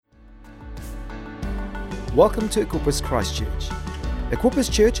Welcome to Equippers Christchurch. Equippers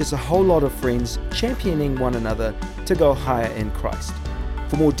Church is a whole lot of friends championing one another to go higher in Christ.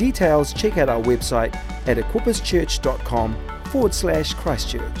 For more details, check out our website at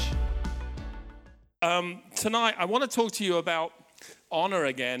equipperschurch.com/Christchurch. Tonight, I want to talk to you about honor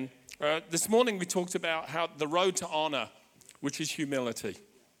again. This morning, we talked about how the road to honor, which is humility.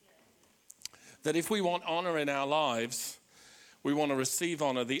 That if we want honor in our lives, we want to receive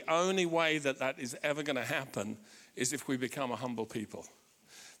honor. The only way that that is ever going to happen is if we become a humble people.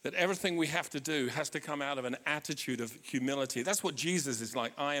 That everything we have to do has to come out of an attitude of humility. That's what Jesus is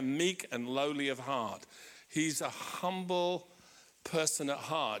like. I am meek and lowly of heart. He's a humble person at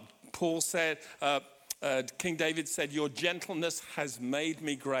heart. Paul said, King David said, your gentleness has made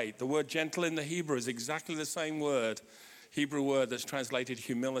me great. The word gentle in the Hebrew is exactly the same word, Hebrew word that's translated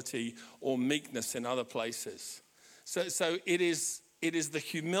humility or meekness in other places. So it is the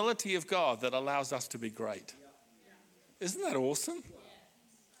humility of God that allows us to be great. Isn't that awesome?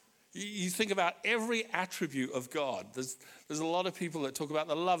 You think about every attribute of God. There's a lot of people that talk about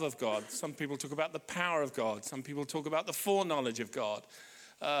the love of God. Some people talk about the power of God. Some people talk about the foreknowledge of God.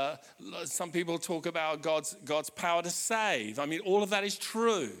 Some people talk about God's power to save. I mean, all of that is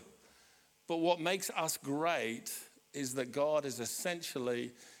true. But what makes us great is that God is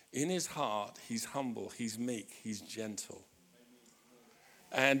essentially, in his heart, he's humble, he's meek, he's gentle.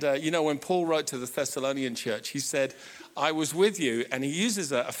 And, when Paul wrote to the Thessalonian church, he said, I was with you, and he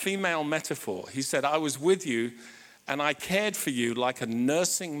uses a female metaphor. He said, I was with you, and I cared for you like a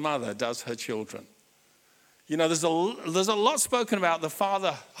nursing mother does her children. You know, there's a lot spoken about the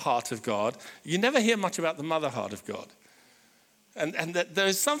father heart of God. You never hear much about the mother heart of God. And that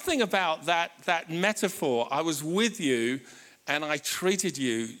there's something about that metaphor, I was with you, and I treated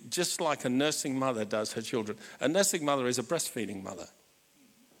you just like a nursing mother does her children. A nursing mother is a breastfeeding mother.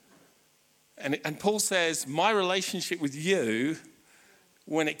 And Paul says, my relationship with you,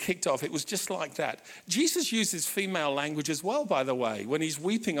 when it kicked off, it was just like that. Jesus uses female language as well, by the way, when he's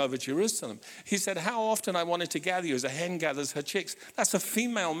weeping over Jerusalem. He said, how often I wanted to gather you as a hen gathers her chicks. That's a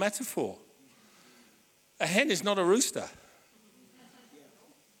female metaphor. A hen is not a rooster.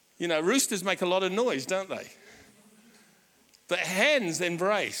 You know, roosters make a lot of noise, don't they? But hens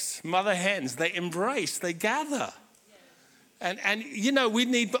embrace, mother hens, they embrace, they gather. And we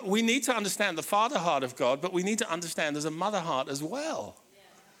need to understand the father heart of God, but we need to understand there's a mother heart as well.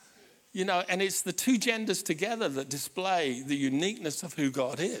 You know, and it's the two genders together that display the uniqueness of who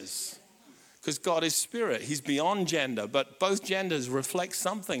God is. Because God is spirit, he's beyond gender, but both genders reflect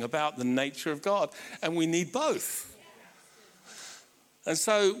something about the nature of God, and we need both. And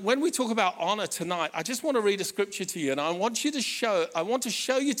so when we talk about honor tonight, I just want to read a scripture to you, and I want to show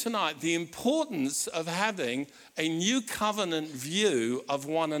you tonight the importance of having a new covenant view of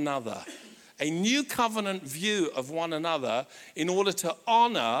one another. A new covenant view of one another in order to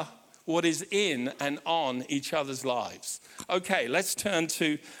honor what is in and on each other's lives. Okay, let's turn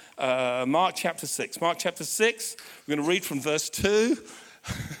to Mark chapter 6. Mark chapter 6, we're going to read from verse 2.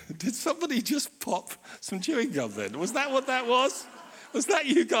 Did somebody just pop some chewing gum then? Was that what that was? Was that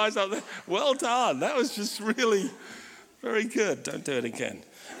you guys up there? Well done. That was just really very good. Don't do it again.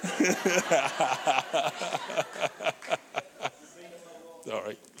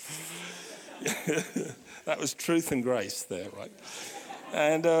 Sorry. That was truth and grace there, right?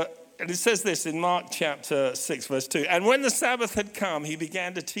 And it says this in Mark chapter 6, verse 2. And when the Sabbath had come, he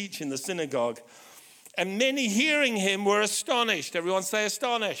began to teach in the synagogue. And many hearing him were astonished. Everyone say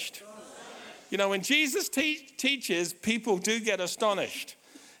astonished. You know, when Jesus teaches, people do get astonished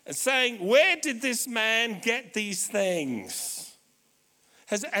and saying, where did this man get these things?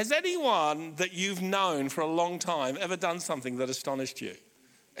 Has anyone that you've known for a long time ever done something that astonished you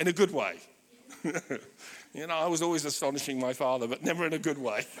in a good way? You know, I was always astonishing my father, but never in a good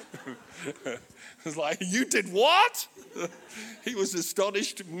way. It's like, you did what? He was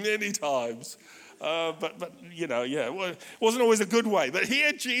astonished many times. But it wasn't always a good way. But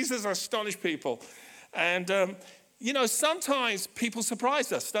here Jesus astonished people. And, sometimes people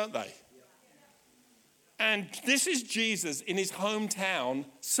surprise us, don't they? And this is Jesus in his hometown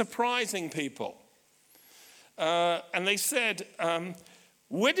surprising people. And they said,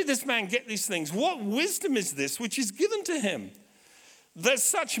 where did this man get these things? What wisdom is this which is given to him? That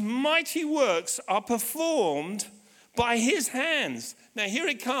such mighty works are performed by his hands. Now here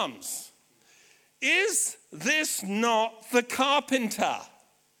it comes. Is this not the carpenter,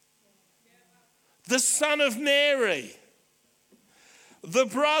 the son of Mary, the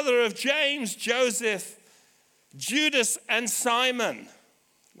brother of James, Joseph, Judas, and Simon?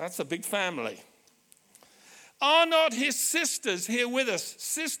 That's a big family. Are not his sisters here with us?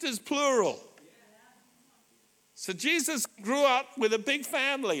 Sisters plural. So Jesus grew up with a big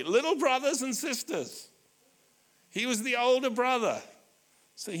family, little brothers and sisters. He was the older brother,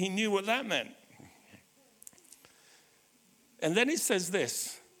 so he knew what that meant. And then it says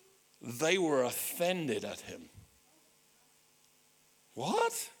this, they were offended at him.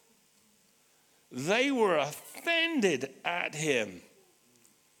 What? They were offended at him.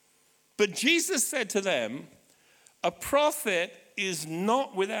 But Jesus said to them, a prophet is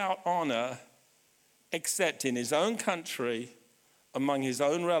not without honor except in his own country, among his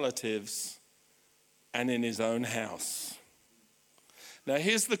own relatives, and in his own house. Now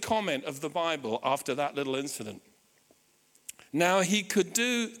here's the comment of the Bible after that little incident. Now he could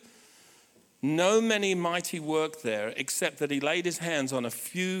do no many mighty work there, except that he laid his hands on a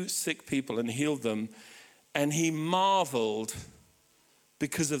few sick people and healed them, and he marveled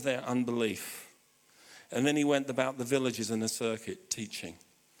because of their unbelief. And then he went about the villages in a circuit teaching.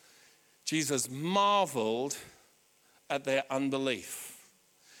 Jesus marveled at their unbelief.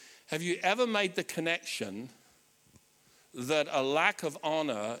 Have you ever made the connection that a lack of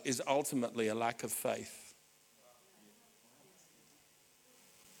honor is ultimately a lack of faith?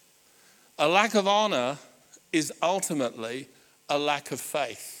 A lack of honor is ultimately a lack of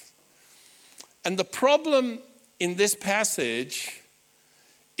faith. And the problem in this passage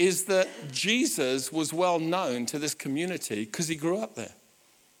is that Jesus was well known to this community because he grew up there.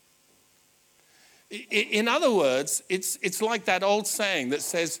 In other words, it's like that old saying that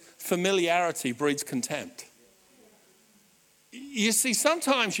says familiarity breeds contempt. You see,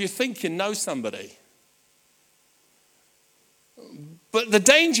 sometimes you think you know somebody, but the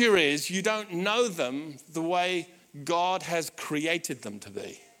danger is you don't know them the way God has created them to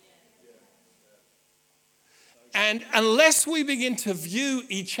be. And unless we begin to view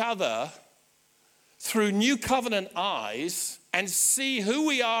each other through new covenant eyes and see who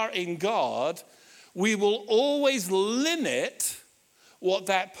we are in God, we will always limit what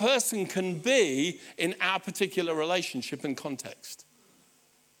that person can be in our particular relationship and context.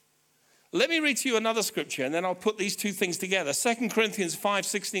 Let me read to you another scripture, and then I'll put these two things together. 2 Corinthians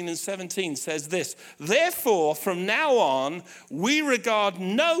 5:16 and 17 says this, therefore, from now on, we regard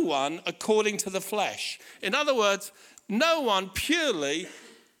no one according to the flesh. In other words, no one purely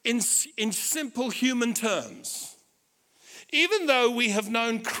in simple human terms. Even though we have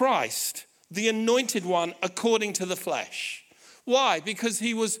known Christ, the anointed one, according to the flesh. Why? Because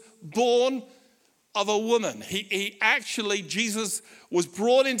he was born of a woman. Jesus was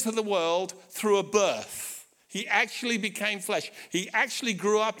brought into the world through a birth. He actually became flesh. He actually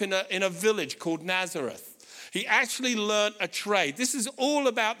grew up in a village called Nazareth. He actually learned a trade. This is all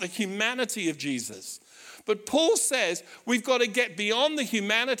about the humanity of Jesus. But Paul says we've got to get beyond the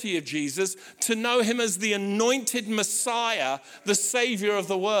humanity of Jesus to know him as the anointed Messiah, the Savior of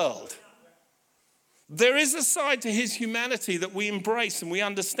the world. There is a side to his humanity that we embrace and we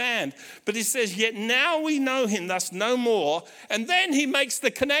understand. But he says, yet now we know him, thus no more. And then he makes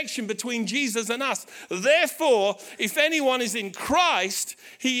the connection between Jesus and us. Therefore, if anyone is in Christ,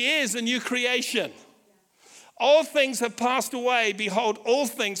 he is a new creation. All things have passed away. Behold, all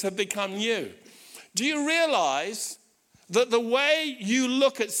things have become new. Do you realize that the way you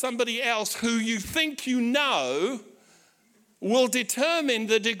look at somebody else who you think you know will determine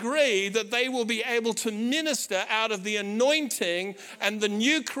the degree that they will be able to minister out of the anointing and the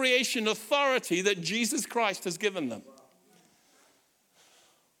new creation authority that Jesus Christ has given them?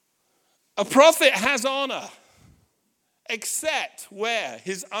 A prophet has honor, except where?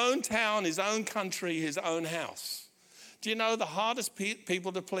 His own town, his own country, his own house. Do you know the hardest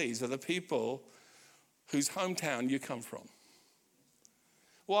people to please are the people whose hometown you come from?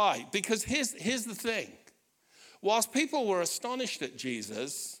 Why? Because here's the thing. Whilst people were astonished at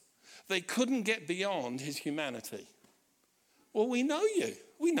Jesus, they couldn't get beyond his humanity. Well, we know you.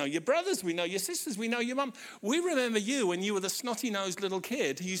 We know your brothers. We know your sisters. We know your mum. We remember you when you were the snotty-nosed little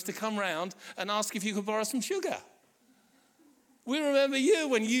kid who used to come round and ask if you could borrow some sugar. We remember you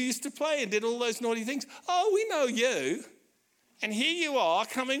when you used to play and did all those naughty things. Oh, we know you. And here you are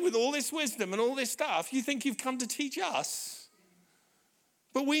coming with all this wisdom and all this stuff. You think you've come to teach us.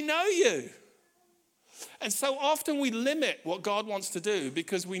 But we know you. And so often we limit what God wants to do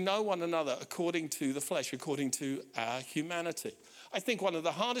because we know one another according to the flesh, according to our humanity. I think one of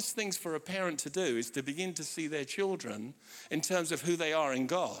the hardest things for a parent to do is to begin to see their children in terms of who they are in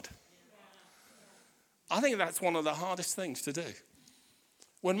God. I think that's one of the hardest things to do.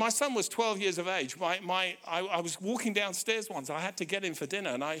 When my son was 12 years of age, I was walking downstairs once. I had to get him for dinner,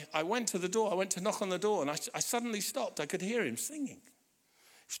 and I went to the door. I went to knock on the door, and I suddenly stopped. I could hear him singing.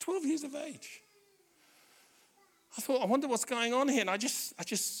 He was 12 years of age. I thought, I wonder what's going on here. And I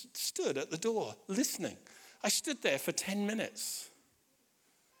just stood at the door listening. I stood there for 10 minutes.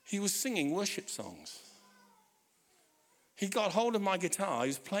 He was singing worship songs. He got hold of my guitar, he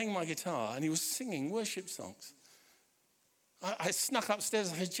was playing my guitar, and he was singing worship songs. I snuck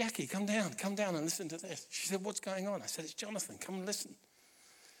upstairs. I said, Jackie, come down and listen to this. She said, what's going on? I said, it's Jonathan, come and listen.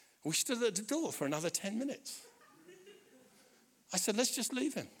 We stood at the door for another 10 minutes. I said, let's just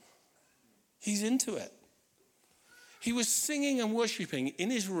leave him. He's into it. He was singing and worshiping in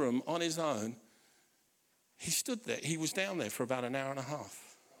his room on his own. He stood there. He was down there for about an hour and a half,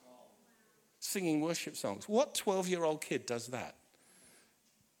 singing worship songs. What 12-year-old kid does that?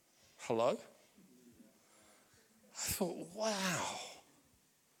 Hello? I thought, wow,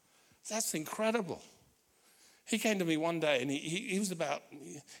 that's incredible. He came to me one day, and he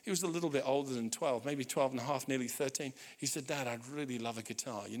was a little bit older than 12, maybe 12 and a half, nearly 13. He said, Dad, I'd really love a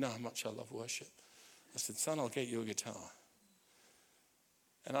guitar. You know how much I love worship. I said, son, I'll get you a guitar.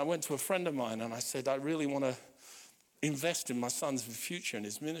 And I went to a friend of mine, and I said, I really want to invest in my son's future and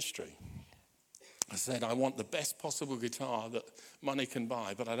his ministry. I said, I want the best possible guitar that money can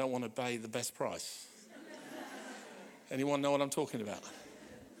buy, but I don't want to pay the best price. Anyone know what I'm talking about?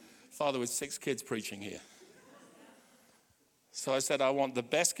 Father with 6 kids preaching here. So I said, I want the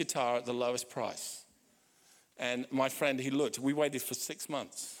best guitar at the lowest price. And my friend, he looked. We waited for 6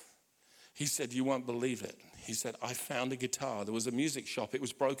 months. He said, you won't believe it. He said, I found a guitar. There was a music shop. It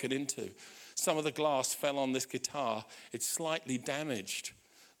was broken into. Some of the glass fell on this guitar. It slightly damaged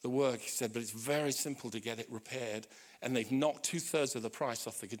the work. He said, but it's very simple to get it repaired. And they've knocked 2/3 of the price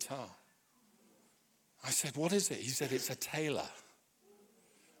off the guitar. I said, what is it? He said, it's a Taylor.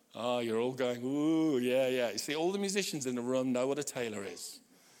 Oh, you're all going, ooh, yeah, yeah. You see, all the musicians in the room know what a Taylor is.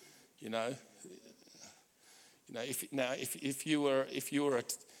 You know, if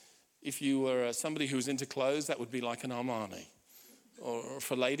you were somebody who was into clothes, that would be like an Armani. Or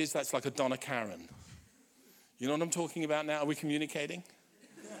for ladies, that's like a Donna Karan. You know what I'm talking about now? Are we communicating?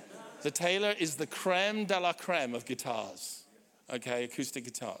 The Taylor is the creme de la creme of guitars, okay, acoustic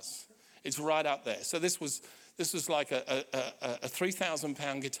guitars. It's right up there. So this was like a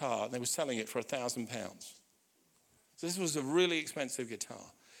 3,000-pound guitar, and they were selling it for £1,000. So this was a really expensive guitar.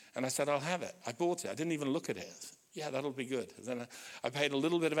 And I said, I'll have it. I bought it. I didn't even look at it. I said, yeah, that'll be good. And then I paid a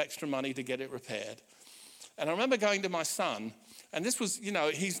little bit of extra money to get it repaired. And I remember going to my son, and this was, you know,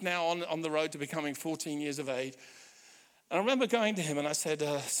 he's now on the road to becoming 14 years of age. And I remember going to him and I said,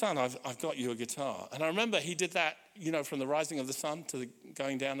 son, I've got you a guitar. And I remember he did that, you know, from the rising of the sun to the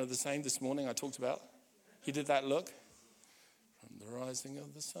going down of the same this morning I talked about. He did that look. From the rising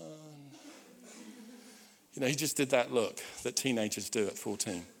of the sun. You know, he just did that look that teenagers do at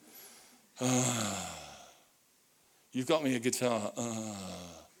 14. You've got me a guitar.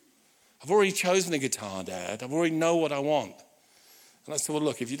 I've already chosen a guitar, Dad. I already know what I want. And I said, well,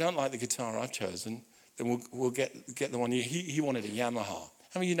 look, if you don't like the guitar I've chosen, then we'll get the one. He wanted a Yamaha.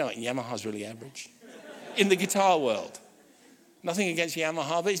 How many of you know it? Yamaha's really average? In the guitar world. Nothing against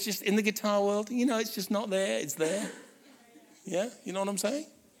Yamaha, but it's just in the guitar world, you know, it's just not there. It's there. Yeah? You know what I'm saying?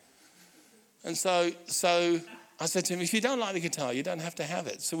 And so I said to him, if you don't like the guitar, you don't have to have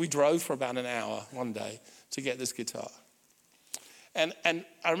it. So we drove for about an hour one day to get this guitar. And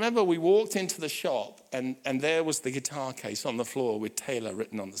I remember we walked into the shop and there was the guitar case on the floor with Taylor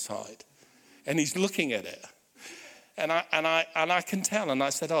written on the side. And he's looking at it. And I can tell. And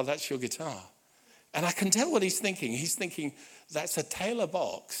I said, oh, that's your guitar. And I can tell what he's thinking. He's thinking, that's a Taylor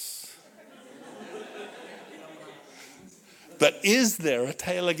box. But is there a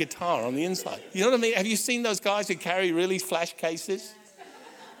Taylor guitar on the inside? You know what I mean? Have you seen those guys who carry really flash cases?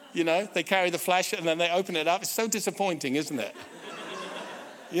 You know, they carry the flash and then they open it up. It's so disappointing, isn't it?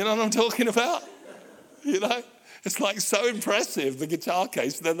 You know what I'm talking about? You know? It's like so impressive, the guitar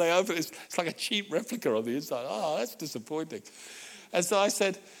case. And then they open it. It's like a cheap replica on the inside. Oh, that's disappointing. And so I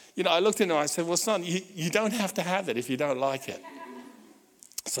said, you know, I looked at him and I said, well, son, you don't have to have it if you don't like it.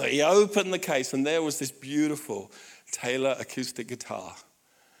 So he opened the case and there was this beautiful Taylor acoustic guitar.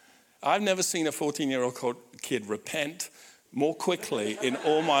 I've never seen a 14-year-old kid repent more quickly in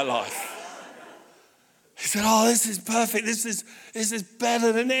all my life. He said, oh, this is perfect. This is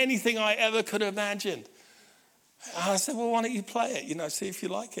better than anything I ever could have imagined. And I said, well, why don't you play it? You know, see if you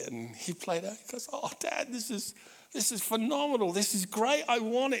like it. And he played it. He goes, oh, Dad, this is phenomenal. This is great. I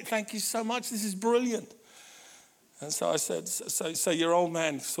want it. Thank you so much. This is brilliant. And so I said, so your old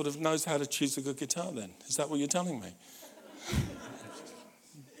man sort of knows how to choose a good guitar then? Is that what you're telling me?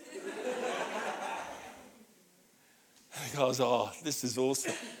 He goes, oh, this is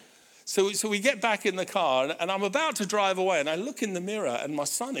awesome. So we get back in the car and I'm about to drive away and I look in the mirror and my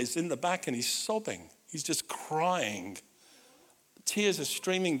son is in the back and he's sobbing. He's just crying. Tears are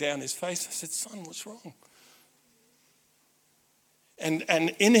streaming down his face. I said, son, what's wrong? And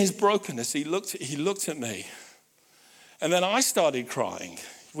in his brokenness, he looked at me. And then I started crying.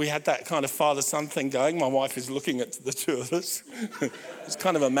 We had that kind of father-son thing going. My wife is looking at the two of us. It's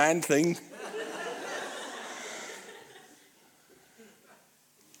kind of a man thing.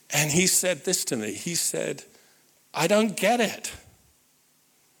 And he said this to me. He said, I don't get it.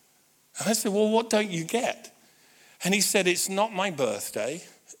 And I said, well, what don't you get? And he said, it's not my birthday.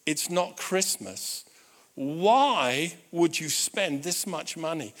 It's not Christmas. Why would you spend this much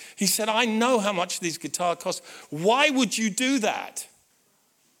money? He said, I know how much these guitars cost. Why would you do that?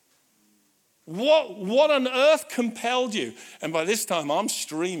 What on earth compelled you? And by this time, I'm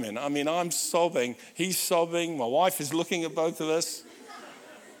streaming. I mean, I'm sobbing. He's sobbing. My wife is looking at both of us.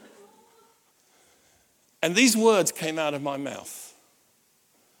 And these words came out of my mouth.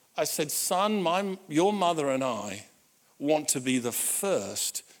 I said, son, your mother and I want to be the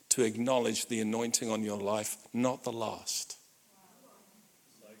first to acknowledge the anointing on your life, not the last.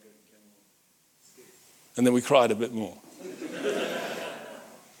 And then we cried a bit more.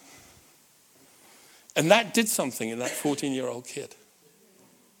 And that did something in that 14-year-old kid.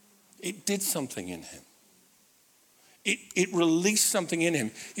 It did something in him. It released something in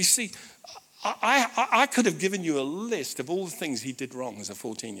him. You see, I could have given you a list of all the things he did wrong as a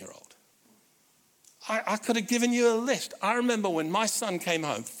 14-year-old. I could have given you a list. I remember when my son came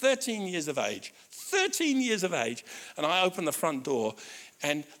home, 13 years of age, and I opened the front door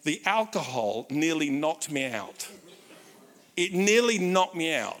and the alcohol nearly knocked me out. It nearly knocked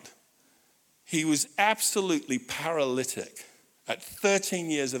me out. He was absolutely paralytic at 13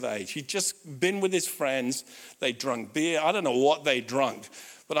 years of age. He'd just been with his friends. They drank beer. I don't know what they drank,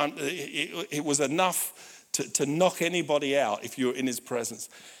 but it was enough to knock anybody out if you were in his presence.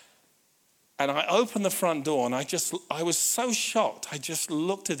 And I opened the front door and I was so shocked. I just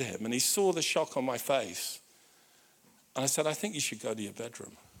looked at him and he saw the shock on my face. And I said, I think you should go to your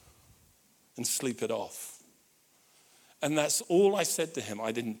bedroom and sleep it off. And that's all I said to him.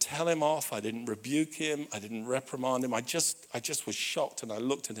 I didn't tell him off. I didn't rebuke him. I didn't reprimand him. I just was shocked and I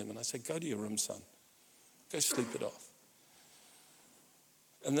looked at him and I said, go to your room, son. Go sleep it off.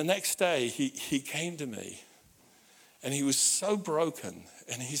 And the next day he came to me and he was so broken.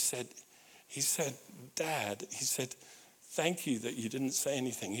 And he said, Dad, he said, thank you that you didn't say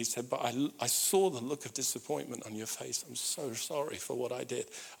anything. He said, but I saw the look of disappointment on your face. I'm so sorry for what I did.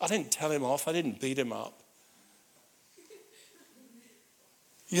 I didn't tell him off. I didn't beat him up.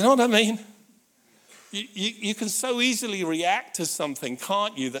 You know what I mean? You can so easily react to something,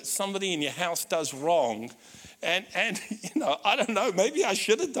 can't you, that somebody in your house does wrong. And I don't know, maybe I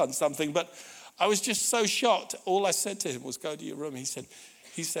should have done something, but I was just so shocked. All I said to him was, go to your room. He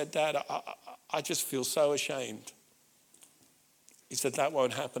said, Dad, I just feel so ashamed. He said, that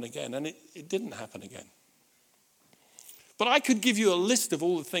won't happen again. And it didn't happen again. But I could give you a list of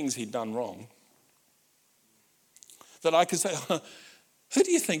all the things he'd done wrong. That I could say, who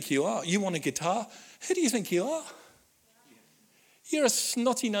do you think you are? You want a guitar? Who do you think you are? You're a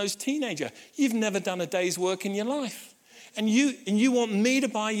snotty-nosed teenager. You've never done a day's work in your life. And you want me to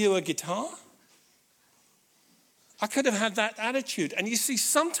buy you a guitar? I could have had that attitude. And you see,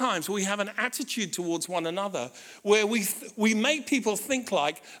 sometimes we have an attitude towards one another where we make people think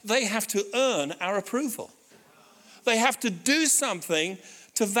like they have to earn our approval. They have to do something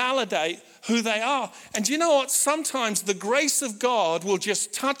to validate who they are. And you know what? Sometimes the grace of God will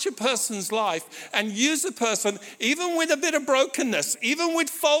just touch a person's life and use a person, even with a bit of brokenness, even with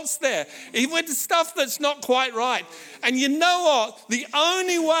faults there, even with stuff that's not quite right. And you know what? The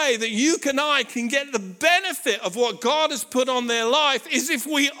only way that you and I can get the benefit of what God has put on their life is if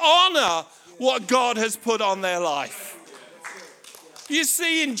we honor what God has put on their life. You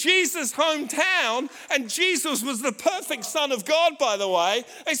see, in Jesus' hometown, and Jesus was the perfect Son of God, by the way,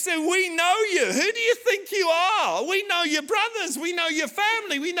 they said, we know you. Who do you think you are? We know your brothers. We know your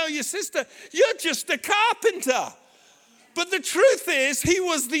family. We know your sister. You're just a carpenter. But the truth is, he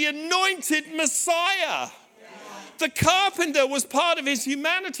was the anointed Messiah. The carpenter was part of his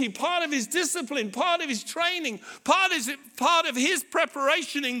humanity, part of his discipline, part of his training, part of his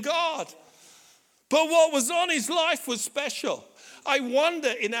preparation in God. But what was on his life was special. I wonder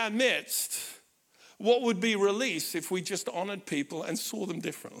in our midst what would be released if we just honored people and saw them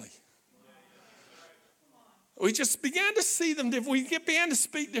differently. We just began to see them differently. We began to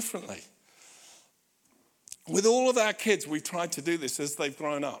speak differently. With all of our kids, we've tried to do this as they've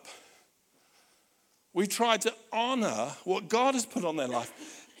grown up. We tried to honor what God has put on their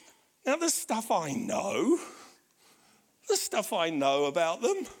life. Now, the stuff I know about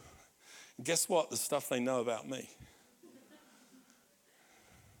them, guess what? The stuff they know about me.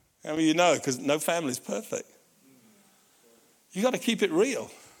 How many of you know? Because no family is perfect. You got to keep it real.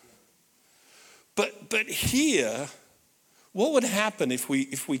 But here, what would happen if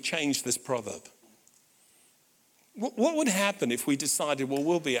we changed this proverb? What would happen if we decided, well,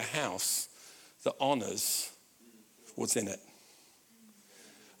 we'll be a house that honors what's in it,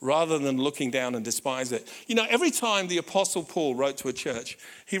 rather than looking down and despise it? You know, every time the Apostle Paul wrote to a church,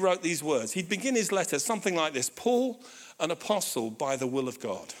 he wrote these words. He'd begin his letter something like this: Paul, an apostle by the will of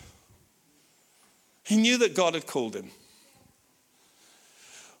God. He knew that God had called him.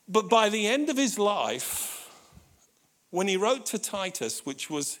 But by the end of his life, when he wrote to Titus, which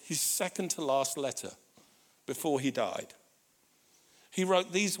was his second to last letter before he died, he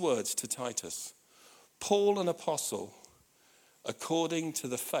wrote these words to Titus: Paul, an apostle, according to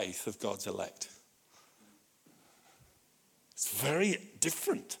the faith of God's elect. It's very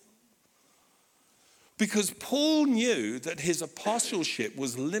different. Because Paul knew that his apostleship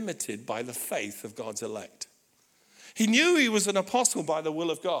was limited by the faith of God's elect. He knew he was an apostle by the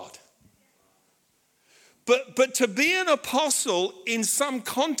will of God. But to be an apostle in some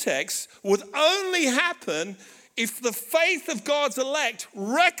context would only happen if the faith of God's elect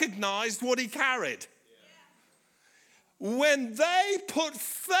recognized what he carried. When they put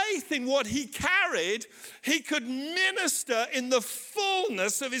faith in what he carried, he could minister in the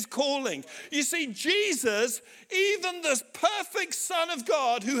fullness of his calling. You see, Jesus, even the perfect Son of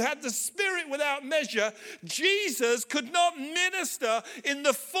God who had the Spirit without measure, Jesus could not minister in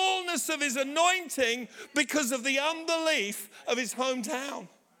the fullness of his anointing because of the unbelief of his hometown.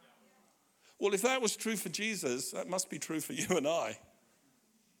 Well, if that was true for Jesus, that must be true for you and I.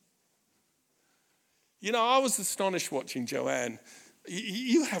 You know, I was astonished watching Joanne.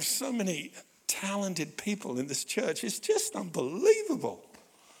 You have so many talented people in this church. It's just unbelievable.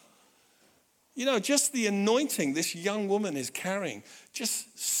 You know, just the anointing this young woman is carrying,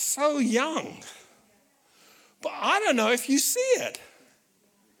 just so young. But I don't know if you see it.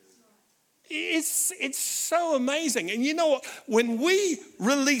 It's so amazing. And you know what? When we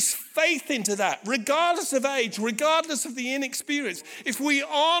release faith into that, regardless of age, regardless of the inexperience, if we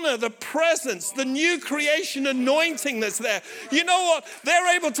honor the presence, the new creation anointing that's there, you know what?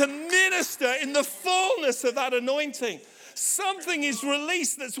 They're able to minister in the fullness of that anointing. Something is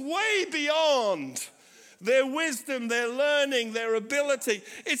released that's way beyond their wisdom, their learning, their ability.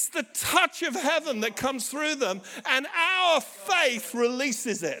 It's the touch of heaven that comes through them, and our faith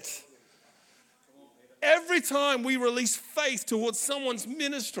releases it. Every time we release faith towards someone's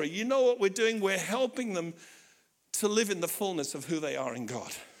ministry, you know what we're doing? We're helping them to live in the fullness of who they are in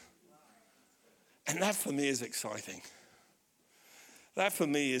God. And that for me is exciting. That for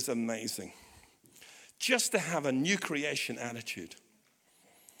me is amazing. Just to have a new creation attitude.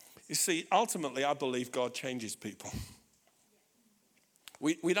 You see, ultimately, I believe God changes people.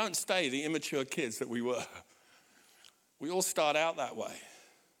 We don't stay the immature kids that we were. We all start out that way.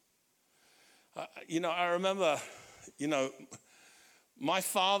 I remember, my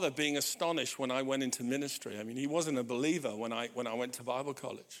father being astonished when I went into ministry. I mean, he wasn't a believer when I went to Bible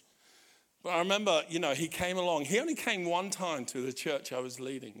college. But I remember, he came along. He only came one time to the church I was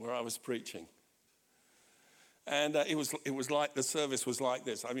leading, where I was preaching. And it was like, the service was like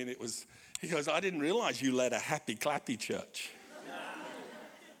this. I mean, he goes, I didn't realize you led a happy, clappy church.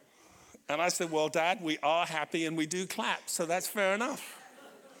 And I said, well, Dad, we are happy and we do clap, so that's fair enough.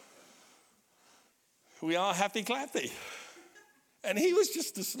 We are happy clappy. And he was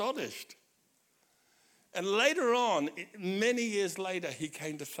just astonished. And later on, many years later, he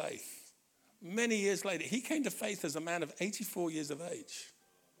came to faith. Many years later, he came to faith as a man of 84 years of age.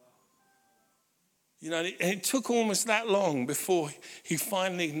 And it took almost that long before he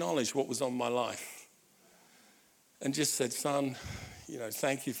finally acknowledged what was on my life. And just said, son,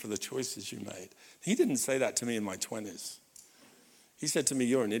 thank you for the choices you made. He didn't say that to me in my 20s. He said to me,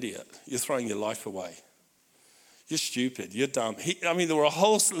 you're an idiot. You're throwing your life away. You're stupid. You're dumb. There were a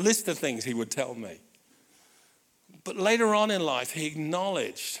whole list of things he would tell me. But later on in life, he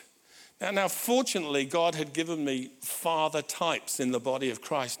acknowledged. Now, fortunately, God had given me father types in the body of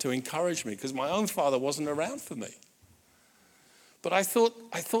Christ to encourage me, because my own father wasn't around for me. But I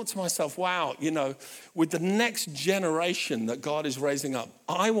thought to myself, wow, with the next generation that God is raising up,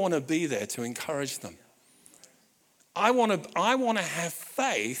 I want to be there to encourage them. I want to have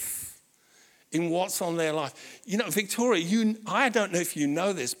faith in what's on their life. Victoria, I don't know if you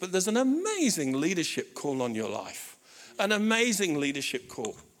know this, but there's an amazing leadership call on your life. An amazing leadership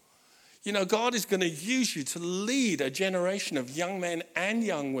call. God is going to use you to lead a generation of young men and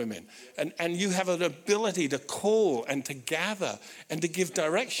young women. And you have an ability to call and to gather and to give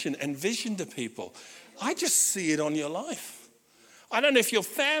direction and vision to people. I just see it on your life. I don't know if your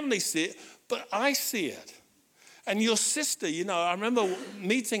family see it, but I see it. And your sister, I remember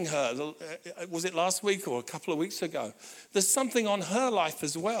meeting her, was it last week or a couple of weeks ago? There's something on her life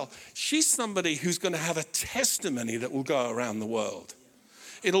as well. She's somebody who's going to have a testimony that will go around the world.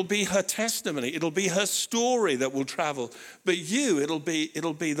 It'll be her testimony. It'll be her story that will travel. But it'll be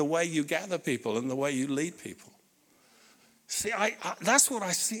the way you gather people and the way you lead people. See, that's what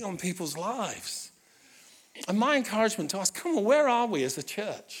I see on people's lives. And my encouragement to us, come on, where are we as a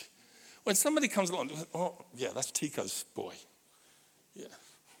church? When somebody comes along, oh, yeah, that's Tico's boy. Yeah,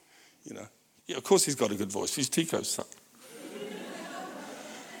 Yeah, of course he's got a good voice. He's Tico's son.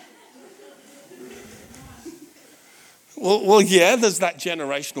 Well, yeah, there's that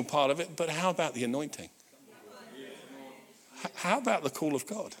generational part of it, but how about the anointing? How about the call of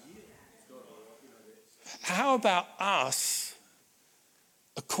God? How about us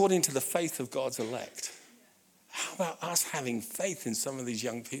according to the faith of God's elect? How about us having faith in some of these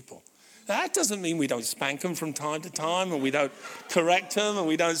young people? That doesn't mean we don't spank them from time to time and we don't correct them and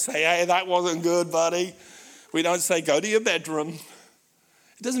we don't say, hey, that wasn't good, buddy. We don't say, go to your bedroom.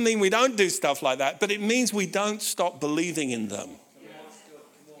 It doesn't mean we don't do stuff like that, but it means we don't stop believing in them.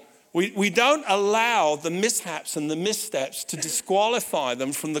 We don't allow the mishaps and the missteps to disqualify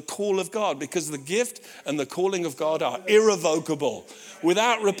them from the call of God, because the gift and the calling of God are irrevocable.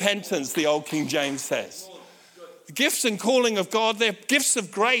 Without repentance, the old King James says. The gifts and calling of God, they're gifts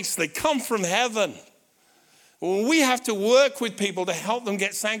of grace. They come from heaven. Well, we have to work with people to help them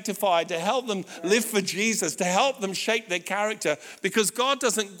get sanctified, to help them live for Jesus, to help them shape their character, because God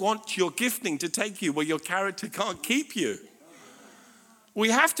doesn't want your gifting to take you where your character can't keep you. We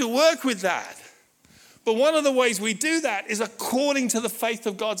have to work with that. But one of the ways we do that is according to the faith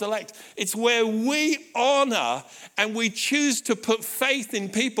of God's elect. It's where we honor and we choose to put faith in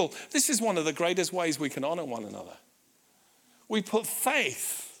people. This is one of the greatest ways we can honor one another. We put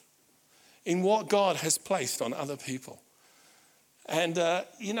faith in what God has placed on other people. And,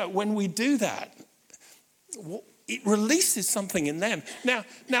 when we do that, it releases something in them. Now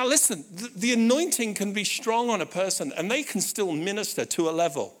listen, the anointing can be strong on a person and they can still minister to a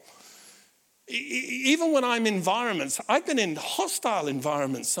level. Even when I'm in environments, I've been in hostile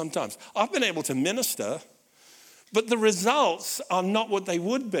environments sometimes. I've been able to minister, but the results are not what they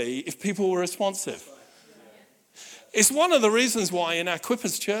would be if people were responsive. It's one of the reasons why in our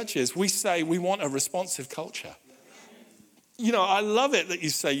Equippers churches, we say we want a responsive culture. I love it that you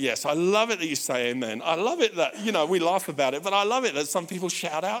say yes. I love it that you say amen. I love it that, we laugh about it, but I love it that some people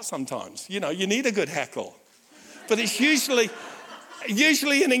shout out sometimes. You need a good heckle. But it's usually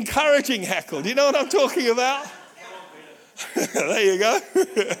an encouraging heckle. Do you know what I'm talking about? There you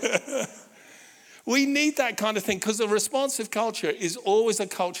go. We need that kind of thing, because a responsive culture is always a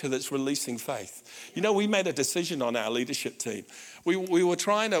culture that's releasing faith. We made a decision on our leadership team. We were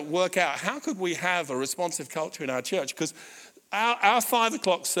trying to work out how could we have a responsive culture in our church, because our 5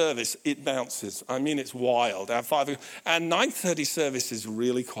 o'clock service, it bounces. I mean, it's wild. Our 9:30 service is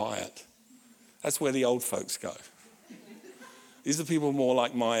really quiet. That's where the old folks go. These are people more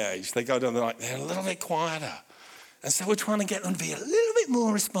like my age. They go down there, they're a little bit quieter. And so we're trying to get them to be a little bit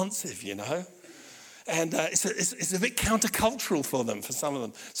more responsive, And it's a bit countercultural for them, for some of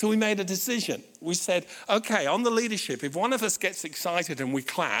them. So we made a decision. We said, okay, on the leadership, if one of us gets excited and we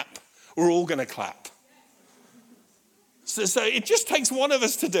clap, we're all going to clap. So it just takes one of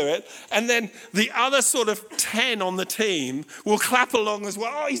us to do it, and then the other sort of 10 on the team will clap along as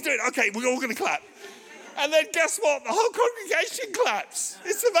well. Oh, he's doing it. Okay, we're all going to clap. And then guess what? The whole congregation claps.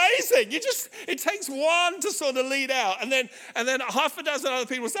 It's amazing. It takes one to sort of lead out. And then half a dozen other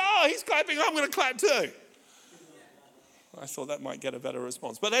people say, oh, he's clapping, I'm going to clap too. I thought that might get a better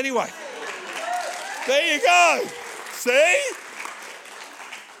response. But anyway, there you go. See?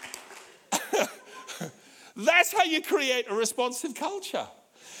 That's how you create a responsive culture.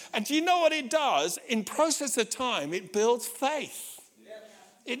 And do you know what it does? In process of time, it builds faith.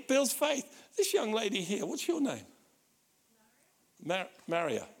 It builds faith. This young lady here, what's your name?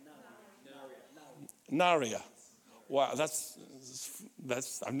 Maria. Naria. Wow, that's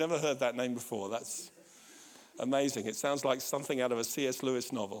I've never heard that name before. That's amazing. It sounds like something out of a C.S.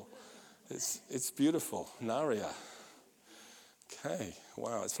 Lewis novel. It's beautiful. Naria. Okay.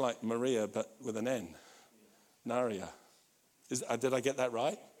 Wow, it's like Maria but with an N. Naria. Did I get that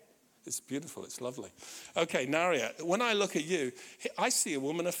right? It's beautiful. It's lovely. Okay, Naria, when I look at you, I see a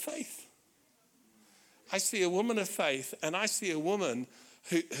woman of faith. I see a woman of faith, and I see a woman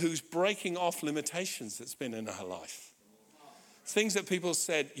who's breaking off limitations that's been in her life. Things that people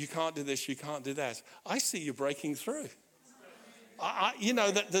said, you can't do this, you can't do that. I see you breaking through.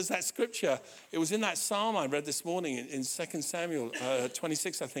 There's that scripture. It was in that psalm I read this morning in 2 Samuel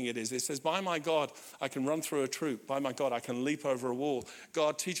 26, I think it is. It says, by my God, I can run through a troop. By my God, I can leap over a wall.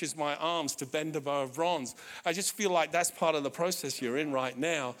 God teaches my arms to bend a bow of bronze. I just feel like that's part of the process you're in right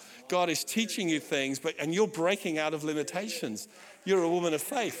now. God is teaching you things, and you're breaking out of limitations. You're a woman of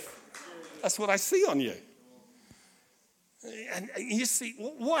faith. That's what I see on you. And you see,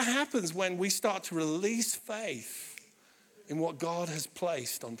 what happens when we start to release faith in what God has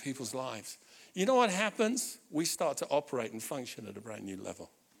placed on people's lives? You know what happens? We start to operate and function at a brand new level.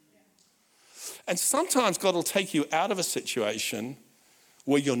 And sometimes God will take you out of a situation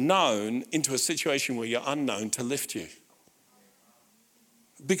where you're known into a situation where you're unknown to lift you.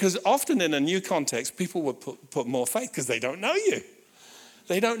 Because often in a new context, people will put more faith because they don't know you.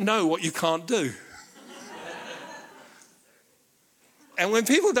 They don't know what you can't do. And when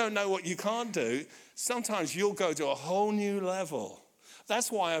people don't know what you can't do, sometimes you'll go to a whole new level.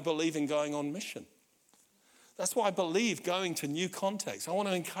 That's why I believe in going on mission. That's why I believe going to new contexts. I want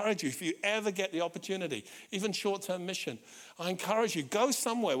to encourage you, if you ever get the opportunity, even short-term mission, I encourage you, go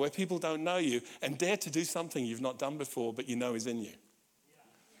somewhere where people don't know you and dare to do something you've not done before but you know is in you.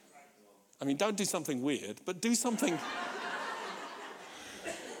 I mean, don't do something weird, but do something...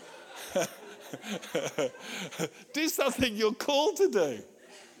 do something you're called to do.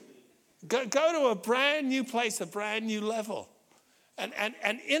 Go to a brand new place, a brand new level. And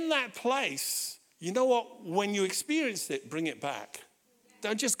in that place, you know what? When you experience it, bring it back.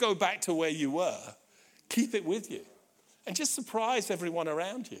 Don't just go back to where you were. Keep it with you. And just surprise everyone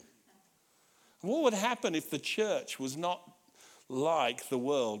around you. What would happen if the church was not like the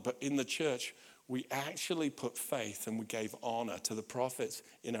world, but in the church, we actually put faith and we gave honor to the prophets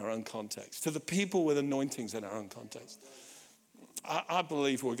in our own context, to the people with anointings in our own context? I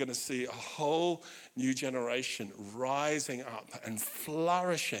believe we're going to see a whole new generation rising up and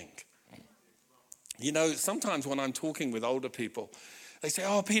flourishing. You know, sometimes when I'm talking with older people, they say,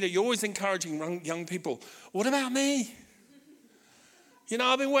 oh, Peter, you're always encouraging young people. What about me? You know,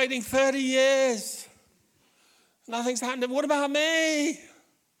 I've been waiting 30 years. Nothing's happened. What about me?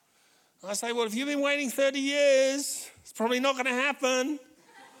 I say, well, if you've been waiting 30 years, it's probably not going to happen.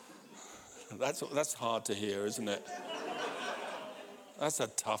 That's hard to hear, isn't it? That's a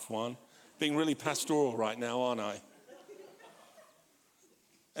tough one. Being really pastoral right now, aren't I?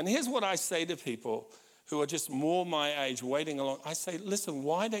 And here's what I say to people who are just more my age, waiting along. I say, listen,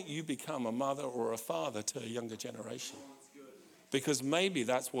 why don't you become a mother or a father to a younger generation? Because maybe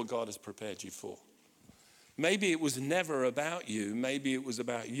that's what God has prepared you for. Maybe it was never about you. Maybe it was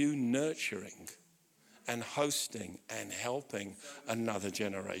about you nurturing and hosting and helping another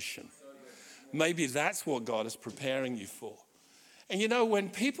generation. Maybe that's what God is preparing you for. And you know, when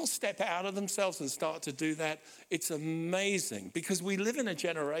people step out of themselves and start to do that, it's amazing because we live in a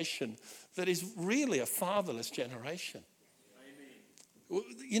generation that is really a fatherless generation. Amen.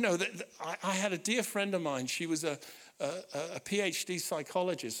 You know, I had a dear friend of mine. She was a PhD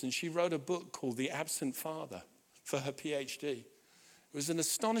psychologist, and she wrote a book called The Absent Father for her PhD. It was an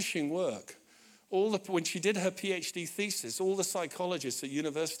astonishing work. When she did her PhD thesis, all the psychologists at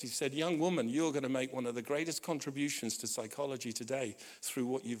university said, young woman, you're going to make one of the greatest contributions to psychology today through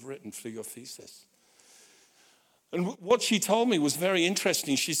what you've written through your thesis. And what she told me was very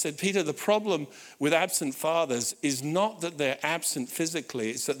interesting. She said, Peter, the problem with absent fathers is not that they're absent physically,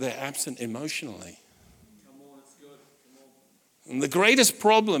 it's that they're absent emotionally. And the greatest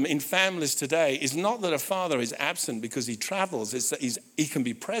problem in families today is not that a father is absent because he travels. It's that he can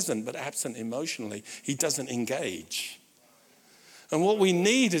be present but absent emotionally. He doesn't engage. And what we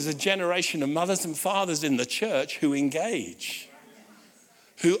need is a generation of mothers and fathers in the church who engage,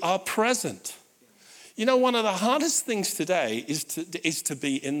 who are present. You know, one of the hardest things today is to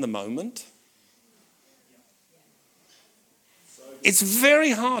be in the moment. It's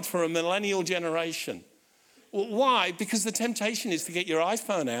very hard for a millennial generation. Well, why? Because the temptation is to get your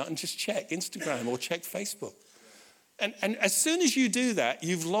iPhone out and just check Instagram or check Facebook. And as soon as you do that,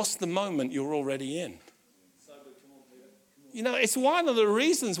 you've lost the moment you're already in. You know, it's one of the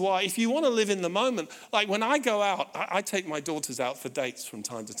reasons why if you want to live in the moment, like when I go out, I take my daughters out for dates from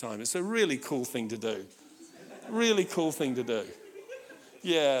time to time. It's a really cool thing to do. Really cool thing to do.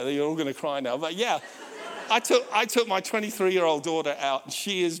 Yeah, you're all going to cry now. But yeah. I took my 23-year-old daughter out, and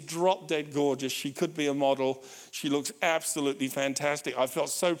she is drop-dead gorgeous. She could be a model. She looks absolutely fantastic. I felt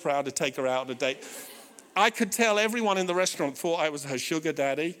so proud to take her out on a date. I could tell everyone in the restaurant thought I was her sugar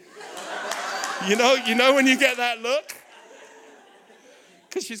daddy. You know when you get that look?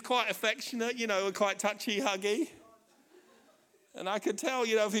 Because she's quite affectionate, and quite touchy, huggy. And I could tell,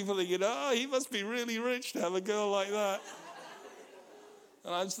 people thinking, oh, he must be really rich to have a girl like that.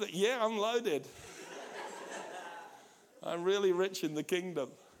 And I'm just like, yeah, I'm loaded. I'm really rich in the kingdom.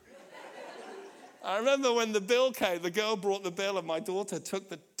 I remember when the bill came, the girl brought the bill and my daughter took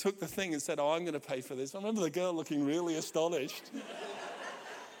the thing and said, oh, I'm going to pay for this. I remember the girl looking really astonished.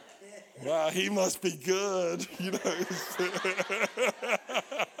 Wow, he must be good, you know.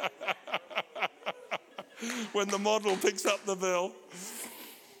 When the model picks up the bill.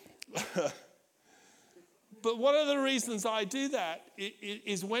 But one of the reasons I do that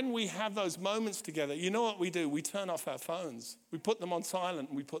is when we have those moments together, you know what we do? We turn off our phones. We put them on silent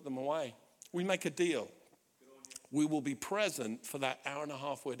and we put them away. We make a deal. We will be present for that hour and a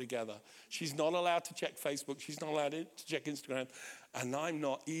half we're together. She's not allowed to check Facebook. She's not allowed to check Instagram. And I'm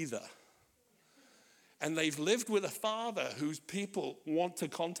not either. And they've lived with a father whose people want to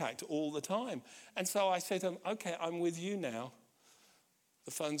contact all the time. And so I say to them, okay, I'm with you now.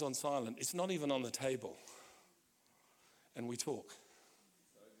 The phone's on silent. It's not even on the table. And we talk.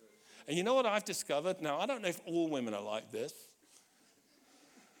 And you know what I've discovered? Now, I don't know if all women are like this.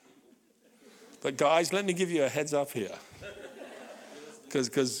 But guys, let me give you a heads up here.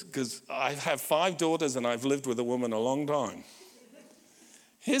 Because I have 5 daughters and I've lived with a woman a long time.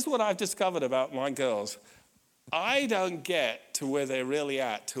 Here's what I've discovered about my girls. I don't get to where they're really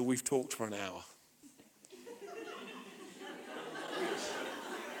at till we've talked for an hour.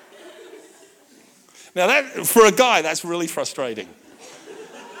 Now, that, for a guy, that's really frustrating.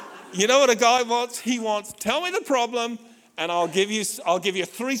 You know what a guy wants? He wants, tell me the problem, and I'll give you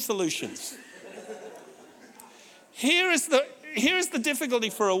 3 solutions. Here is the difficulty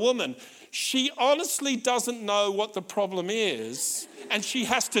for a woman. She honestly doesn't know what the problem is, and she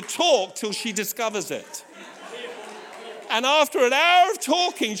has to talk till she discovers it. And after an hour of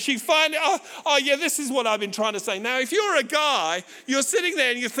talking, she finally, oh yeah, this is what I've been trying to say. Now, if you're a guy, you're sitting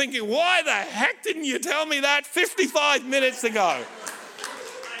there and you're thinking, why the heck didn't you tell me that 55 minutes ago?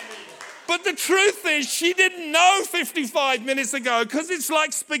 But the truth is, she didn't know 55 minutes ago because it's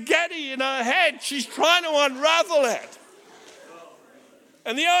like spaghetti in her head. She's trying to unravel it.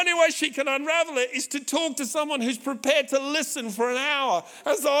 And the only way she can unravel it is to talk to someone who's prepared to listen for an hour.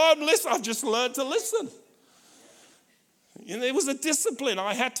 And so I've just learned to listen. You know, it was a discipline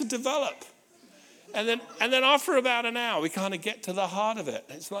I had to develop. And then after about an hour, we kind of get to the heart of it.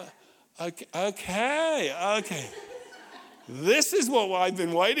 It's like, okay. This is what I've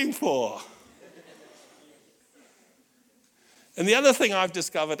been waiting for. And the other thing I've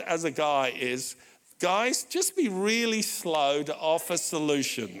discovered as a guy is, guys, just be really slow to offer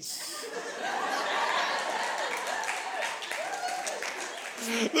solutions.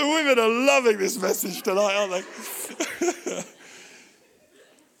 The women are loving this message tonight, aren't they?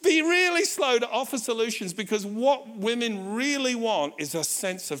 Be really slow to offer solutions, because what women really want is a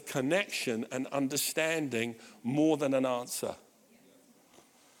sense of connection and understanding more than an answer.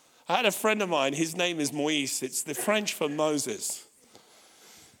 I had a friend of mine, his name is Moïse. It's the French for Moses.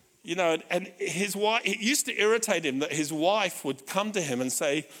 You know, and his wife, it used to irritate him that his wife would come to him and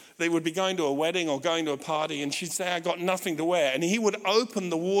say, they would be going to a wedding or going to a party, and she'd say, I got nothing to wear. And he would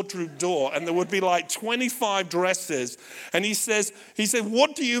open the wardrobe door and there would be like 25 dresses. And he said,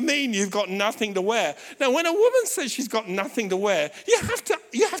 what do you mean you've got nothing to wear? Now, when a woman says she's got nothing to wear, you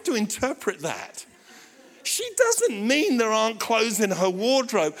have to interpret that. She doesn't mean there aren't clothes in her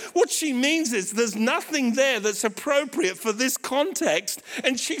wardrobe. What she means is there's nothing there that's appropriate for this context,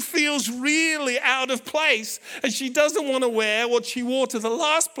 and she feels really out of place, and she doesn't want to wear what she wore to the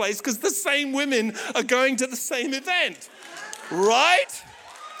last place because the same women are going to the same event. Right?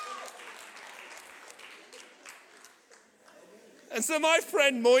 And so my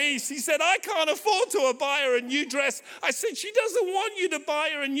friend Moïse, he said, I can't afford to buy her a new dress. I said, she doesn't want you to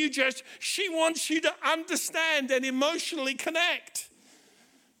buy her a new dress. She wants you to understand and emotionally connect.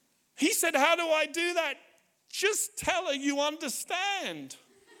 He said, how do I do that? Just tell her you understand.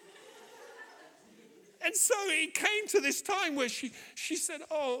 And so it came to this time where she said,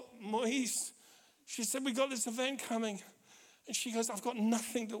 oh, Moïse, she said, we got this event coming. And she goes, I've got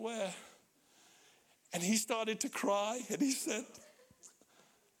nothing to wear. And he started to cry, and he said,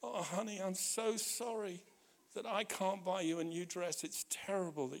 oh, honey, I'm so sorry that I can't buy you a new dress. It's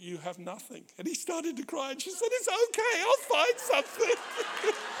terrible that you have nothing. And he started to cry, and she said, it's okay, I'll find something.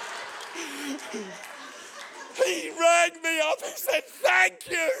 He rang me up and said, thank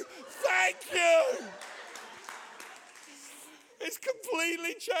you. It's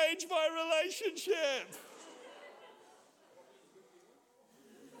completely changed my relationship.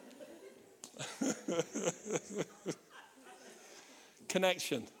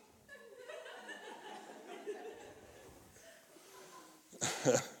 Connection.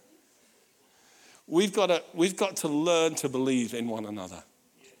 We've got to learn to believe in one another.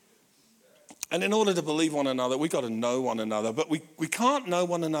 And in order to believe one another, we've got to know one another. But we can't know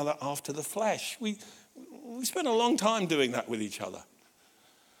one another after the flesh. We spend a long time doing that with each other.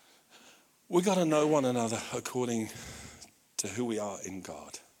 We've got to know one another according to who we are in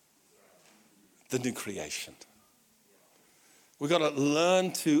God, the new creation. We've got to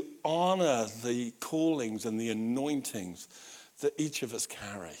learn to honor the callings and the anointings that each of us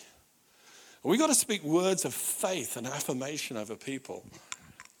carry. We've got to speak words of faith and affirmation over people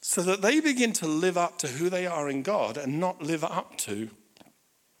so that they begin to live up to who they are in God and not live up to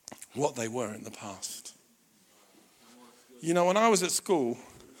what they were in the past. You know, when I was at school,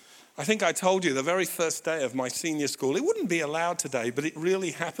 I think I told you the very first day of my senior school, it wouldn't be allowed today, but it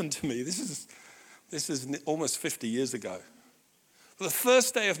really happened to me. This is almost 50 years ago. The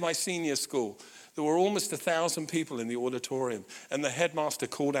first day of my senior school, there were almost 1,000 people in the auditorium, and the headmaster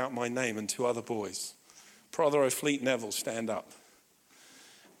called out my name and 2 other boys. Prothero Fleet Neville, stand up.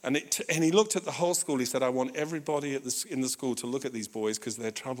 And he looked at the whole school. He said, I want everybody in the school to look at these boys because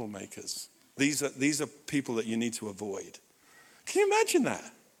they're troublemakers. These are people that you need to avoid. Can you imagine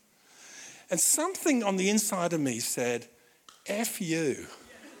that? And something on the inside of me said, F you.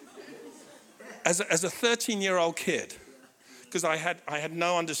 As a 13-year-old kid, because I had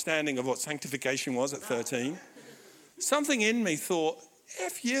no understanding of what sanctification was at 13, something in me thought,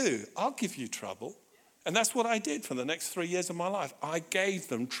 F you, I'll give you trouble. And that's what I did for the next 3 years of my life. I gave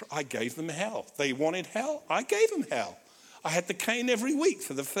them hell. They wanted hell. I gave them hell. I had the cane every week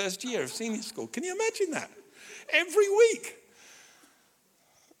for the first year of senior school. Can you imagine that? Every week.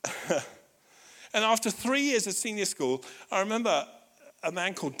 And after 3 years of senior school, I remember a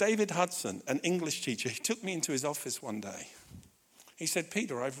man called David Hudson, an English teacher. He took me into his office one day. He said,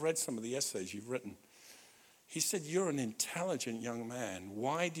 Peter, I've read some of the essays you've written. He said, you're an intelligent young man.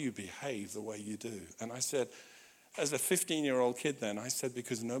 Why do you behave the way you do? And I said, as a 15-year-old kid then, I said,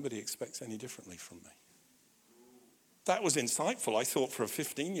 because nobody expects any differently from me. That was insightful, I thought, for a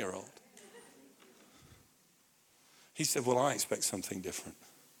 15-year-old. He said, well, I expect something different.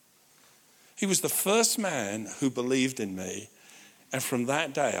 He was the first man who believed in me, and from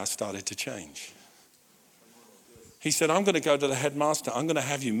that day, I started to change. He said, I'm going to go to the headmaster. I'm going to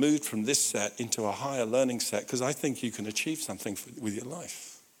have you moved from this set into a higher learning set because I think you can achieve something with your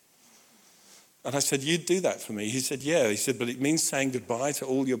life. And I said, you'd do that for me? He said, yeah. He said, but it means saying goodbye to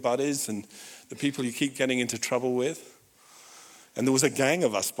all your buddies and the people you keep getting into trouble with. And there was a gang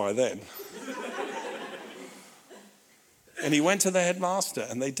of us by then. And he went to the headmaster,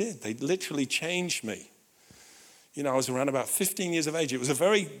 and they did. They literally changed me. You know, I was around about 15 years of age. It was a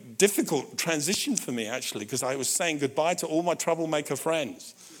very difficult transition for me, actually, because I was saying goodbye to all my troublemaker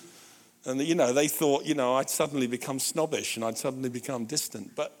friends. And, you know, they thought, you know, I'd suddenly become snobbish and I'd suddenly become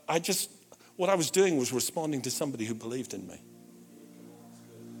distant. But what I was doing was responding to somebody who believed in me.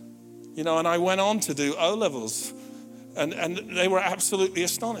 You know, and I went on to do O-levels, and they were absolutely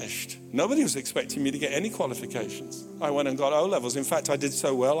astonished. Nobody was expecting me to get any qualifications. I went and got O-levels. In fact, I did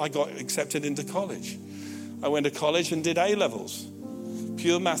so well, I got accepted into college. I went to college and did A-levels,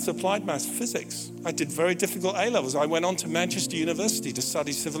 pure maths, applied maths, physics. I did very difficult A-levels. I went on to Manchester University to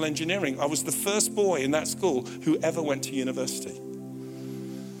study civil engineering. I was the first boy in that school who ever went to university.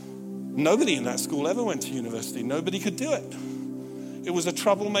 Nobody in that school ever went to university. Nobody could do it. It was a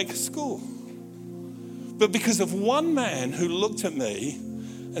troublemaker school. But because of one man who looked at me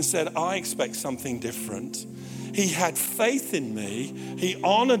and said, I expect something different, he had faith in me. He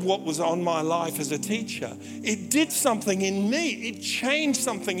honored what was on my life as a teacher. It did something in me. It changed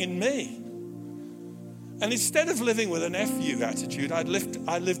something in me. And instead of living with an F-you attitude, I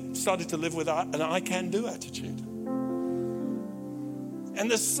started to live with an I-can-do attitude. And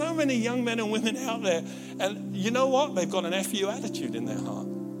there's so many young men and women out there, and you know what? They've got an F-you attitude in their heart.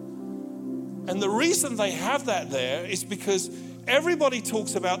 And the reason they have that there is because everybody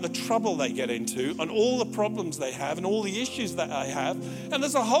talks about the trouble they get into and all the problems they have and all the issues that they have. And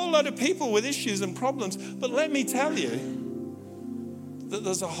there's a whole lot of people with issues and problems. But let me tell you that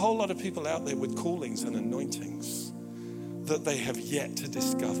there's a whole lot of people out there with callings and anointings that they have yet to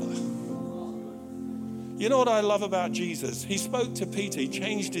discover. You know what I love about Jesus? He spoke to Peter. He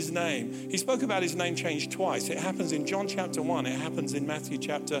changed his name. He spoke about his name changed twice. It happens in John chapter 1. It happens in Matthew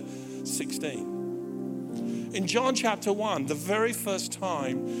chapter 16. In John chapter 1, the very first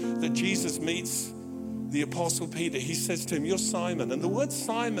time that Jesus meets the Apostle Peter, he says to him, you're Simon. And the word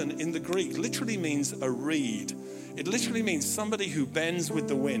Simon in the Greek literally means a reed. It literally means somebody who bends with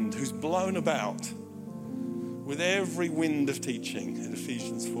the wind, who's blown about with every wind of teaching in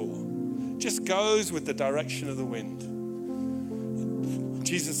Ephesians 4. Just goes with the direction of the wind.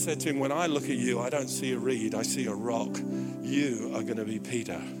 Jesus said to him, when I look at you, I don't see a reed, I see a rock. You are going to be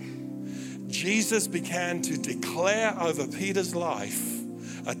Peter. Jesus began to declare over Peter's life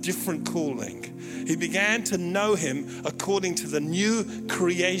a different calling. He began to know him according to the new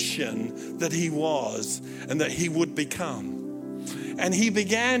creation that he was and that he would become. And he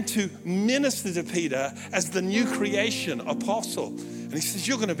began to minister to Peter as the new creation apostle. And he says,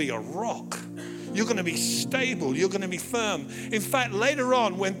 you're going to be a rock. You're going to be stable. You're going to be firm. In fact, later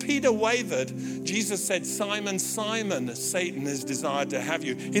on, when Peter wavered, Jesus said, Simon, Simon, Satan has desired to have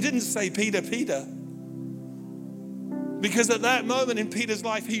you. He didn't say, Peter, Peter. Because at that moment in Peter's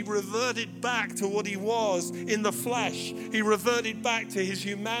life, he reverted back to what he was in the flesh. He reverted back to his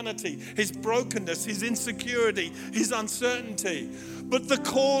humanity, his brokenness, his insecurity, his uncertainty. But the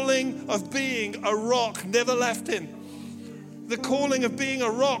calling of being a rock never left him. The calling of being a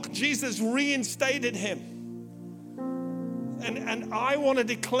rock, Jesus reinstated him. And I want to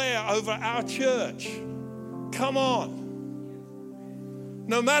declare over our church, come on.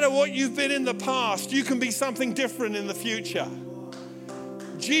 No matter what you've been in the past, you can be something different in the future.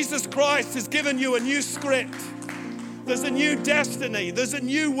 Jesus Christ has given you a new script. There's a new destiny. There's a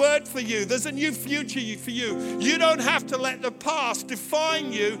new word for you. There's a new future for you. You don't have to let the past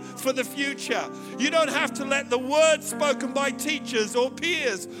define you for the future. You don't have to let the words spoken by teachers or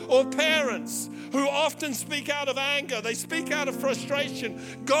peers or parents who often speak out of anger. They speak out of frustration.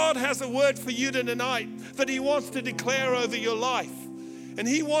 God has a word for you tonight that he wants to declare over your life. And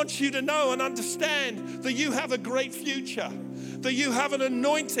he wants you to know and understand that you have a great future, that you have an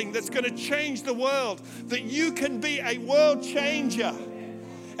anointing that's going to change the world, that you can be a world changer.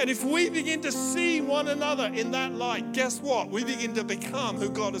 And if we begin to see one another in that light, guess what? We begin to become who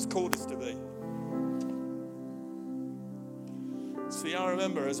God has called us to be. See, I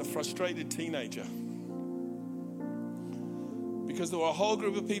remember as a frustrated teenager, because there were a whole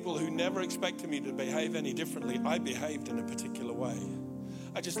group of people who never expected me to behave any differently, I behaved in a particular way.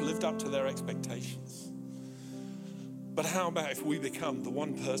 I just lived up to their expectations. But how about if we become the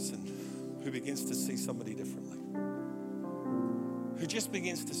one person who begins to see somebody differently? Who just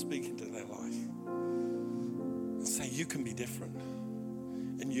begins to speak into their life and say, you can be different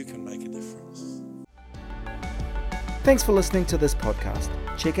and you can make a difference. Thanks for listening to this podcast.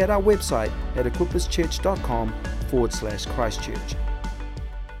 Check out our website at equipperschurch.com/Christchurch.